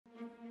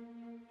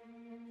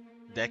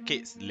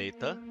Decades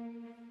later?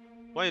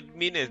 What do you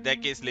mean as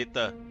decades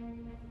later?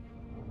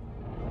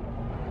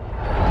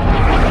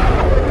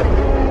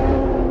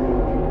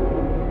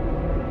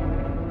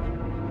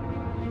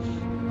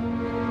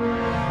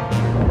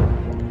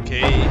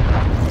 Okay.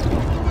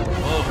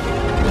 Oh.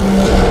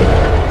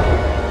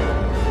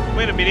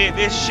 Wait a minute,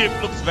 this ship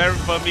looks very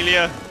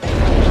familiar.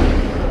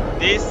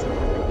 This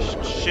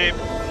ship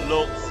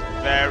looks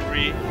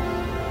very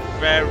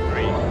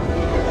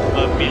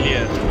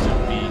familiar to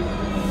me.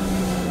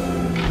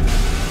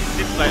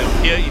 It seems like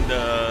appeared in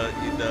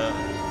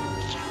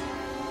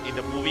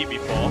the movie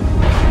before.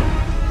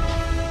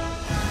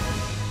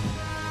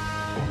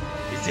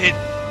 Is it?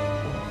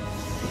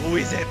 Who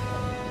is it?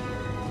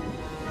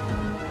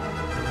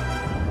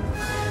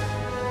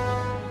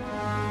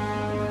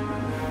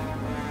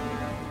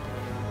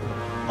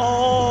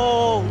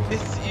 Oh,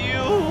 it's you!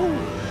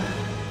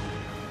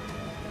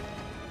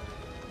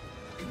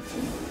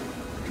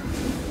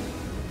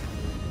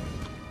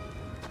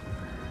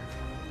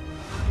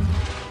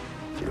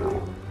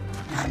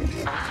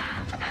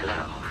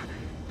 Hello.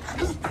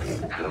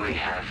 We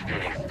have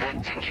been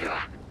expecting you.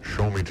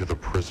 Show me to the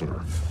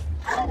prisoner.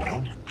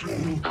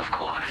 Of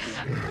course.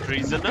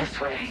 Prisoner? This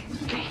way,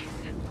 please.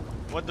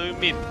 What do you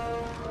mean?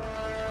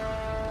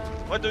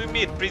 What do you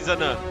mean,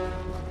 prisoner?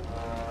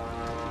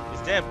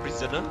 Is there a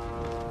prisoner?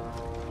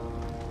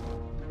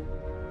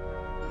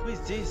 Who is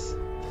this?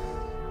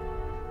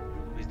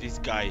 Who is this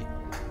guy?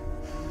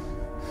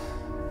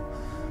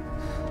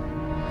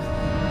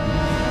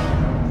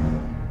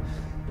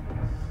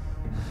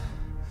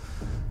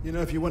 You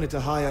know, if you wanted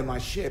to hire my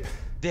ship,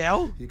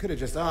 Dell? you could have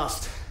just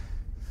asked.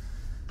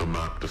 The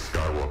map to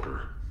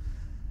Skywalker.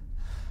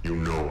 You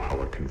know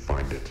how I can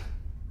find it.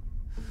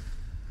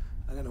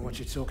 I don't know what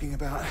you're talking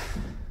about.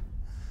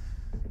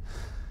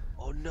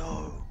 Oh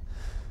no.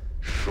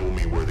 Show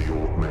me where the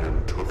old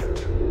man took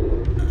it.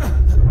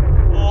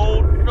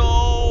 Oh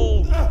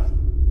no!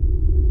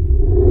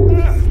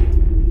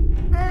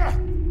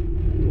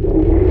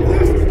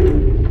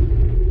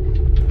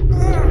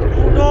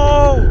 Oh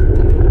no!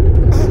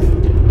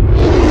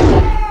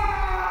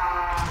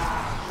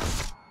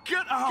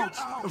 Get out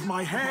of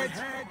my head!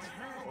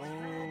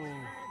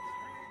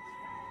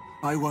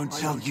 I won't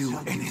tell you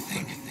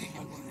anything.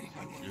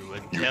 You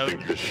would You tell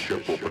think this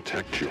ship will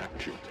protect you?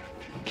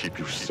 Keep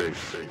you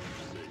safe?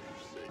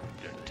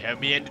 tell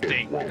me It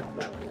anything. won't.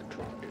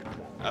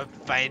 I'll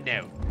find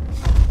out.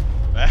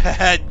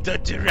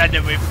 Don't you run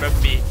away from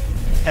me.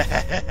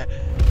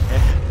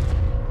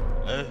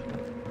 Oh.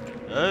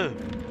 Oh.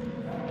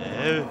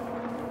 Oh.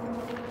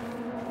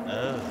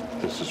 Oh.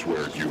 This is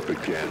where you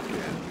began.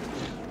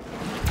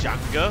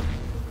 Jungle?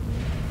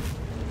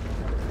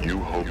 You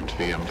hoped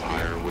the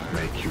Empire would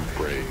make you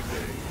brave.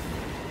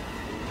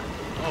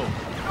 Oh.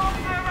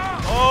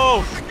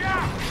 Oh!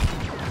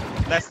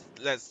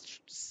 Let's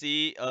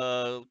see.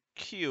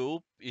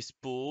 Cube is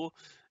bull.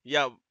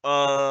 Yeah.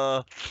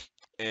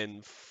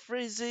 And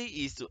freezing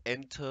is to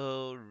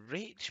enter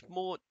rage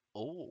mode.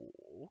 Oh,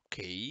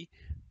 okay.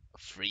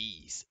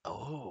 Freeze.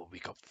 Oh, we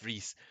got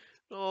freeze.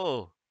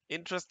 Oh,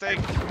 interesting.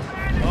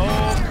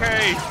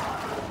 Okay.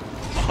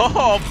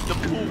 Oh, the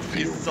poof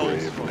is so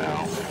Brave strong.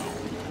 now.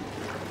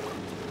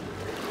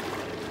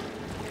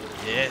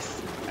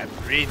 Yes, I'm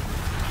green.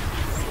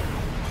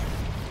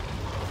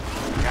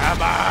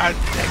 Come on,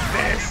 take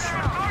this.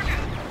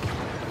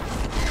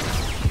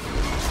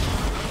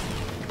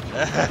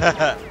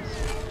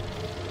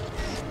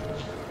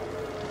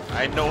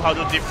 I know how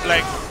to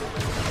deflect.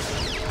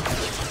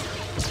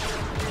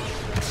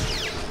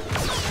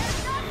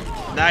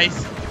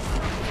 Nice.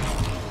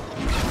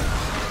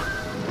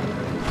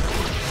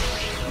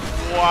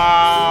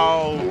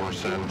 Wow.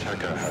 Force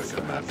Anteca has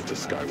the map to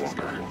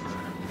Skywalker.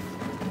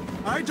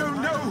 I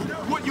don't know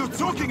what you're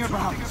talking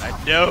about! I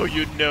know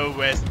you know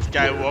where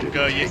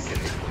Skywalker is.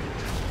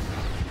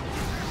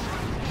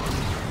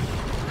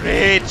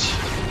 Rich.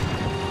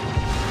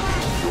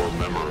 Your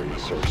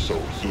memories are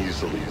so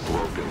easily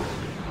broken.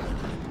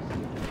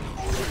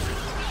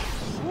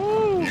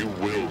 Woo. You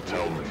will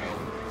tell me.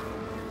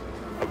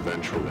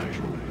 Eventually.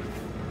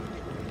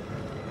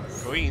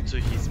 Going into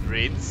his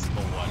brains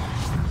or what?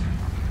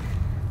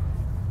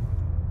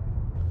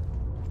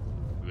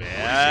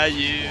 Where are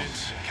you?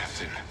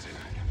 Captain.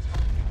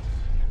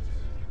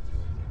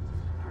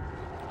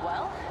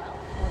 Well,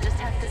 we'll just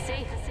have to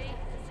see.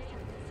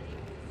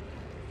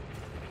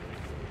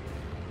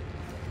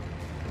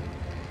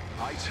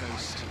 I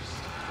toast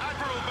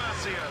Admiral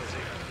Basio!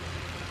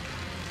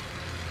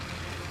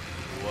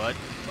 What?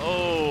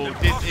 Oh,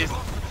 this is.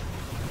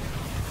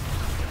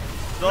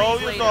 No,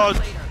 you don't.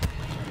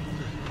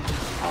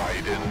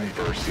 Iden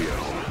Versio.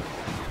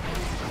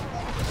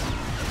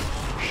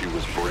 She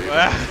was brave.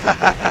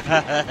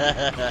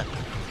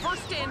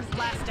 First in,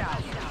 last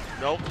out.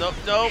 Nope, nope,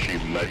 nope. She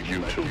led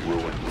you to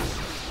ruin.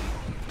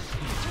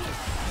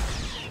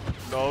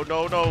 No,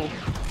 no, no.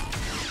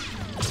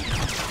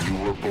 You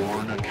were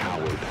born a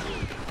coward.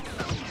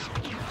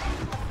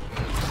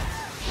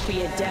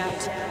 We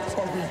adapt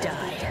or we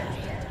die.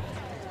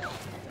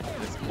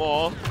 There's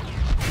more.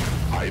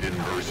 Iden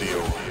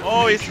Versio.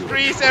 Oh, it's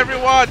freeze,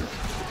 everyone!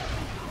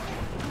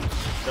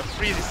 The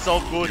freeze is so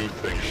good. You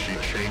think she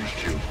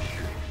changed you?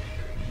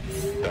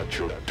 That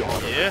your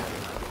daughter Yeah?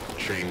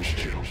 changed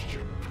you?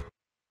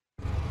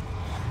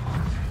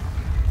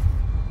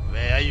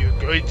 Where are you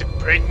going to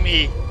bring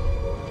me?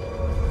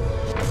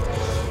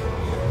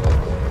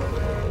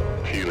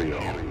 Helio.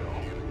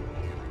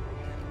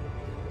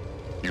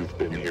 You've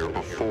been here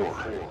before.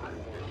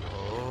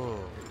 Oh.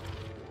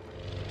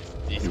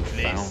 This You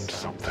place. found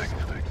something.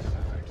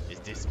 Is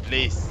this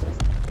place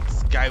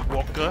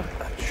Skywalker?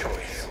 A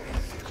choice.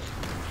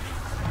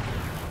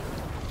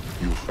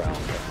 You found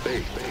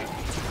faith.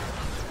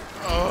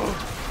 Oh.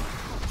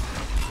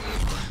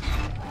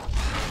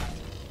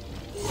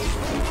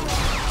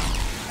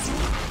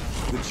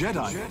 The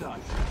Jedi.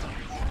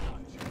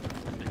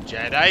 The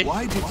Jedi?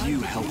 Why did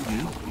you help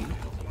me?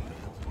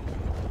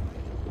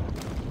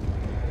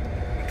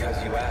 Because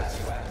you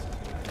asked.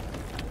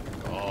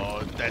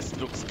 Oh, that's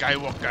Luke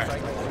Skywalker.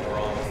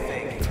 Wrong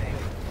thing.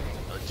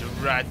 Don't you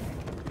run.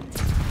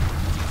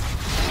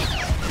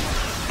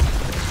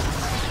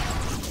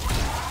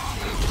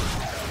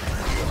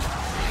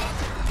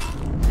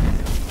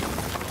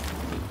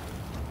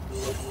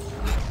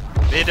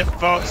 May the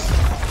Force.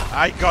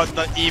 I got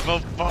the evil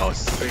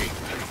Force.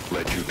 Faith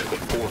led you to the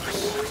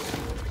Force.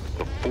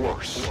 The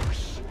Force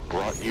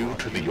brought you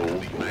to the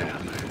old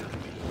man.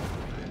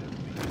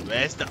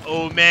 Where's the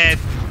old man?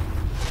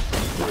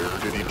 Where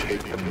did he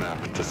take the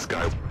map to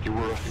Sky? You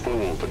were a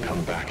fool to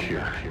come back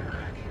here.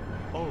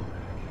 Oh.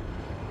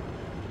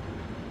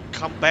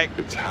 Come back.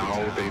 It's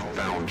how they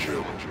found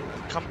you.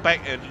 Come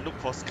back and look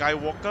for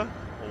Skywalker?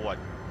 Or what?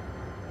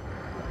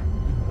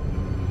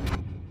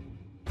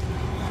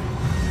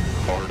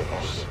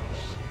 Ardos.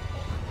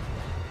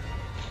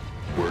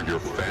 Where your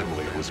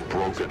family was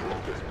broken.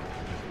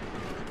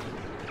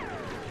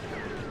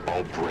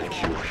 I'll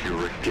break you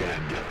here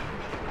again.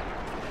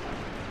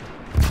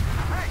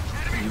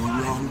 You're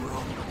wrong.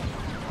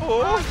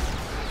 Oh.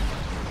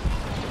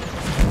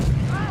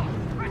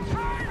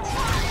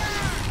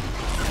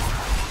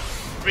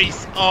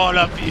 Freeze all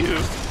of you.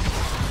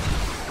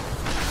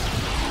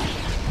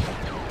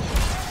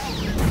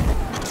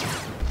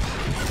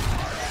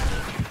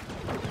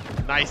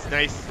 Nice,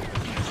 nice.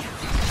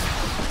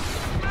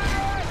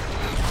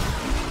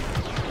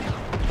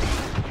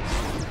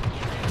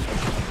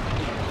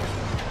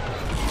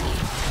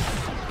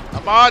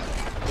 Come on.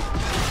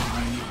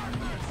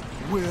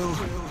 Will.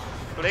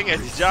 Playing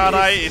as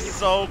Jedi is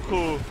so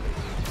cool.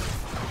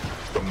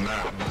 The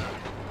map.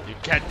 You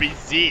can't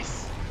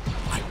resist.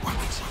 I want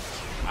it.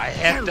 I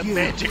have Hell the yeah.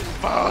 magic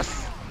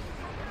force.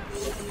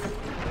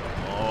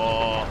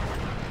 Oh.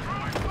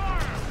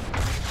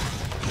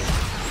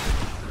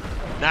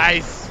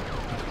 Nice.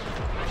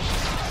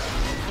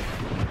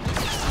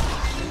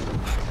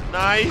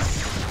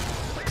 Nice.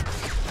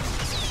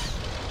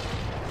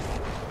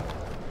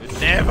 You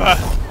never.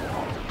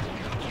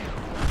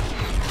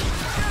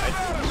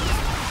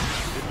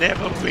 You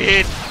never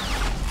win.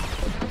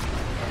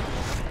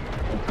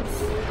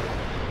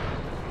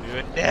 You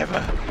will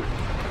never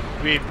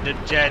win the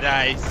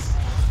Jedi's.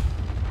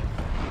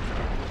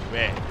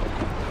 Where?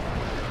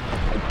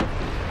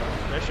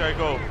 Where should I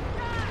go?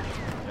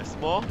 There's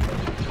more?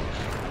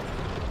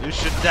 You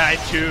should die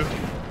too.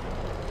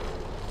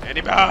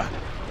 Anybody?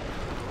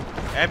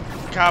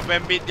 Come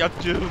and meet your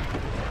doom.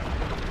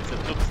 It's a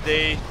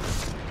doomsday.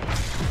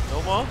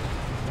 No more?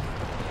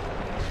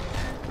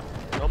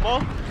 No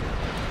more?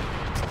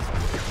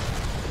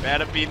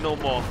 Better be no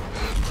more.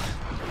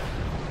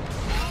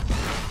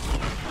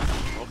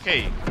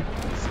 Okay.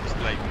 Seems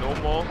like no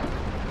more.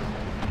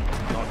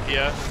 Not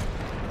here.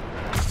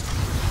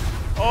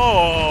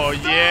 Oh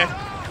yeah.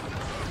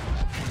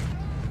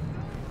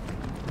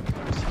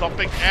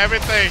 Stopping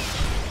everything.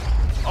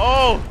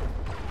 Oh.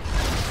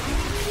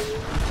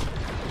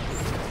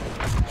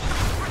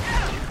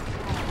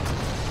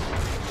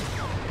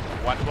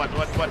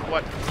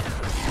 What?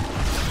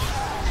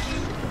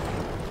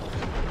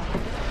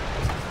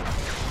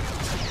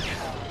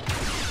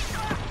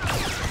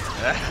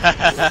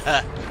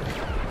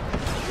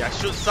 Yeah,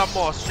 shoot some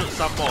more, shoot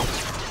some more.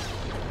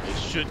 It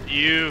shoot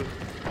you.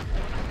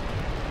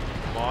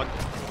 Come on.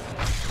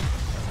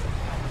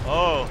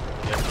 Oh,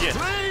 you're here.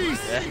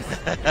 Please!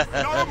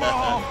 No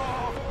more!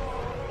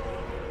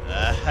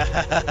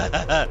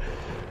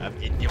 I'm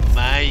in your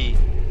mind.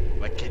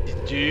 What can you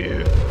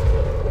do?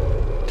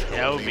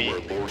 Tell me.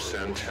 Where Lord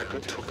Santeca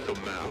took the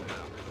map.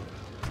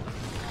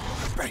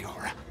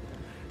 Bayora.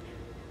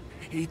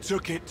 He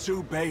took it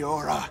to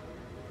Bayora.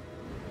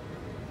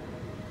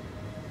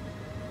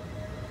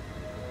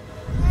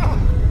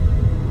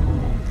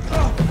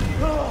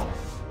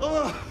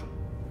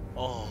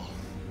 Oh.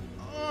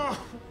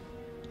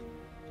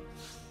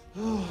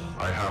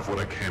 I have what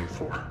I came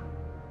for.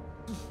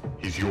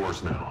 He's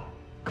yours now.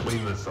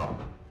 Clean this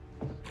up.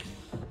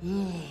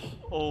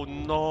 Oh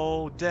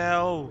no,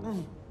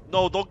 Del.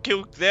 No, don't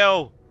kill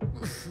Del.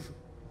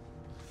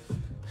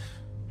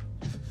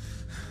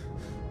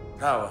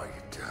 How are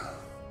you, Del?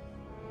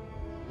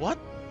 What?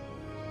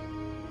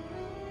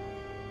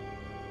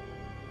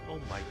 Oh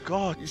my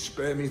god. You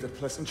spare me the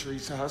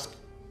pleasantries, task.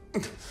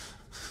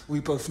 We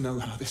both know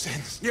how this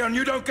ends. Yeah, and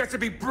you don't get to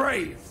be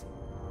brave.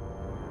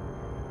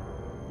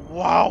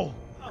 Wow.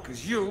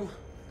 Because you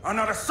are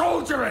not a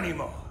soldier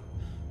anymore.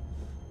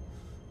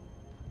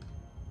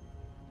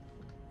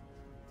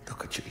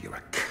 Look at you, you're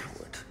a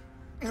coward.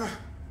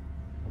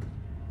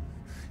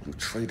 You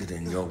traded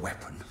in your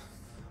weapon.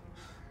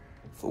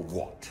 For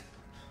what?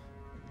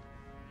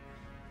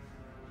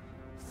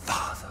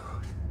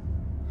 Fatherhood.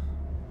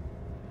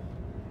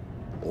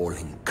 All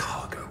in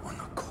cargo on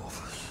the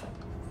Corvus.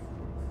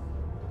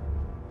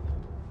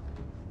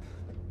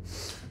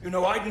 You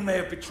know, Aiden may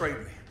have betrayed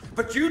me,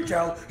 but you,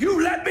 Del,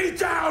 you let me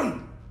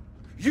down!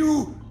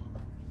 You...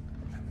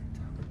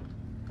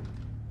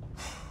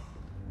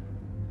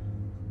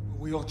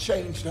 We all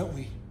change, don't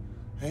we?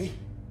 Hey?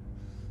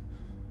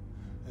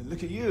 And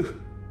look at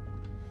you.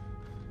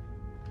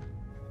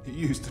 You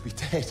used to be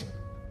dead.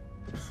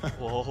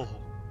 Whoa.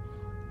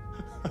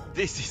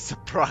 This is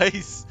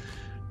surprise.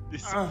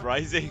 This is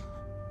surprising.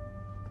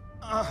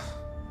 Well,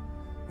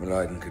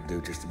 Aiden could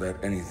do just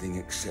about anything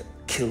except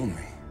kill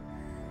me.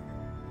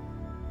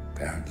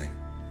 Apparently.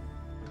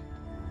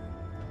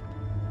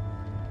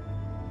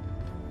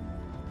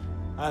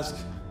 Ask.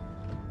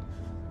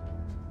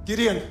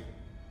 Gideon.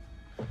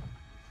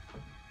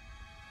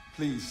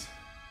 Please.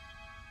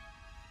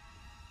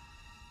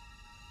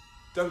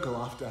 Don't go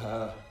after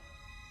her.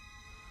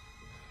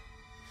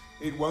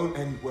 It won't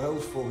end well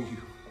for you.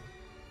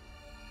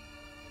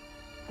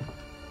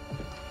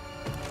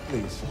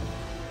 Please.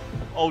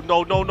 Oh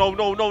no, no, no,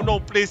 no, no, no,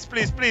 please,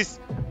 please, please.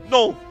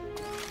 No.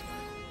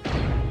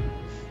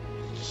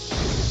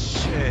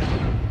 Shit.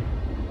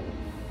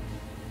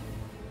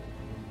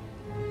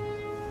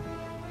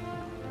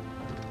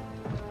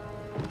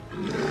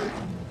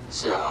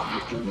 So,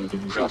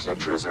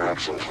 Project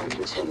Resurrection can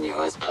continue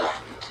as planned.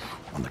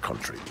 On the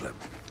contrary, Gleb.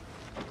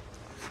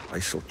 I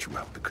sought you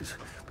out because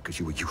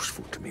you were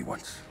useful to me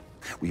once.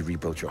 We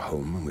rebuilt your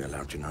home and we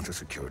allowed Janata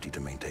Security to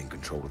maintain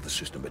control of the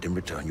system, but in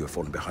return you have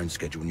fallen behind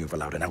schedule and you have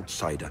allowed an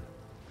outsider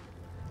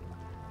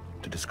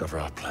to discover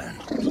our plan.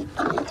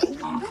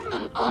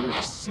 An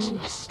honest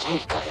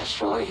mistake, I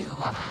assure you.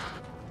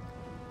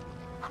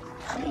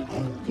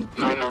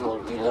 My men will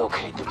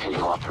relocate the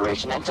Kylo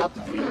operation and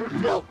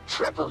double,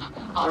 triple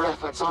our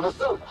efforts on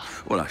Athula.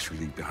 Well, I shall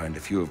leave behind a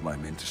few of my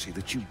men to see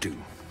that you do.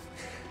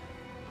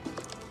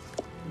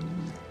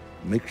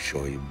 Make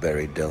sure you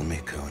bury Del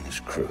Mico and his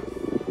crew.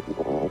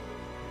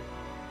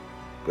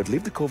 But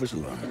leave the Corvus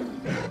alone.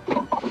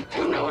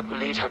 You know it will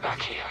lead her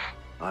back here.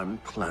 I'm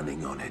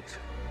planning on it.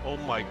 Oh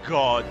my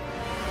god.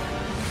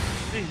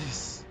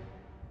 This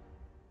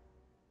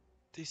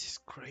is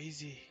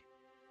crazy.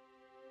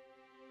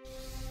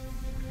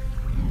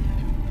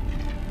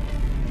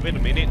 Wait a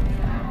minute.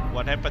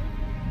 What happened?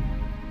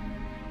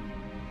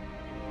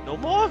 No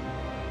more?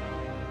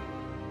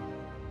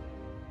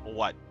 Or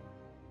what?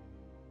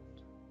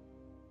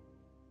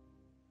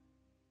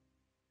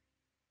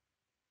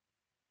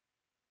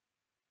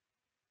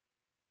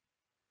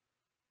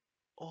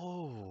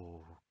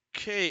 Oh,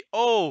 okay.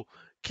 Oh,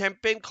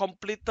 campaign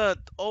completed.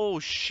 Oh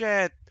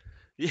shit.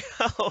 Yo.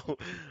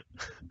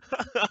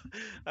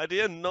 I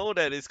didn't know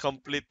that it's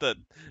completed.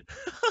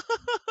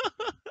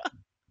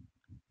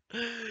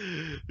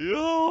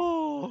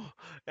 Yo.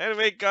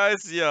 Anyway,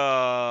 guys, yeah,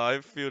 I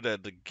feel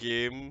that the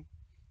game.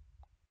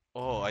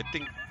 Oh, I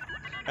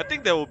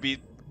think there will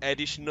be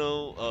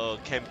additional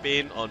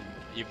campaign on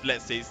if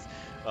let's say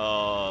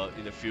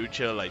in the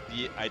future like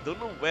I don't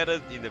know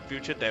whether in the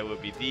future there will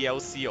be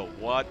DLC or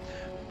what,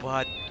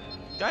 but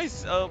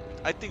guys,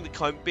 I think the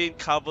campaign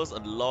covers a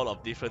lot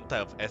of different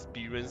type of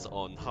experience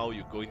on how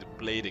you're going to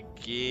play the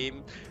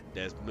game.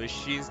 There's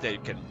machines that you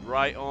can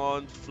ride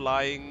on,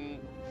 flying,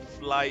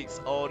 flights,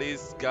 all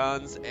these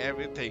guns,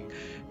 everything.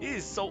 It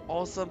is so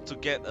awesome to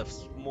get a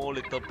small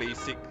little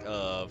basic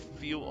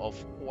feel of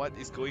what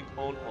is going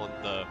on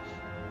the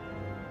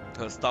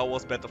Star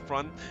Wars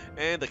Battlefront,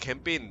 and the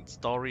campaign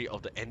story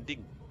of the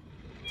ending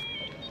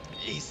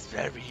is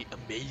very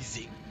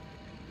amazing.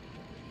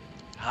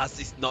 Hus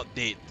is not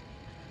dead.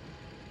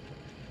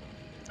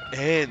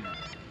 And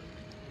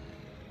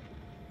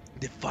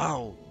they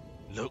found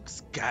Luke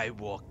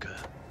Skywalker.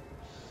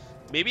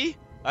 Maybe?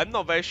 I'm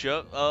not very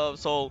sure.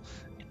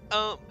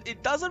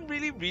 It doesn't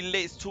really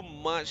relate too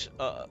much.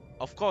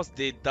 Of course,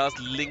 they does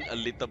link a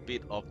little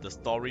bit of the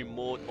story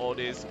mode, all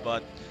this,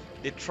 but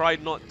they try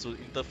not to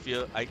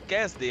interfere. I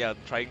guess they are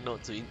trying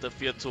not to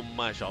interfere too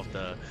much of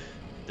the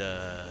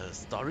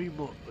story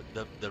mode,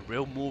 the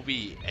real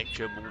movie,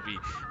 actual movie.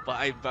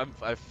 But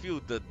I feel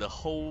that the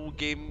whole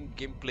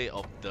gameplay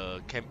of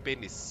the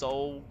campaign is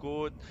so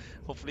good.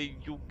 Hopefully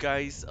you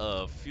guys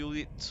feel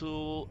it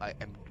too.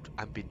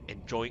 I've been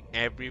enjoying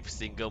every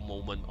single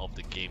moment of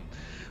the game.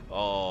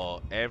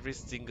 Every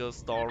single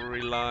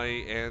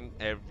storyline and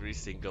every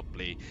single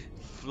play.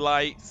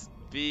 Flights,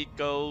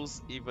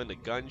 vehicles, even the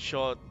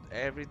gunshot,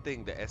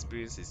 everything. The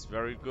experience is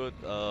very good.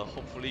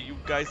 Hopefully you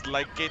guys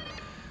like it.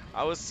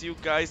 I will see you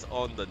guys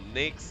on the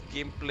next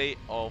gameplay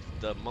of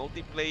the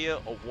multiplayer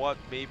or what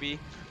maybe.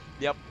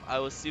 Yep, I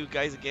will see you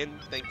guys again.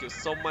 Thank you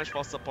so much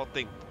for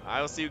supporting.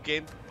 I will see you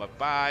again. Bye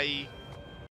bye.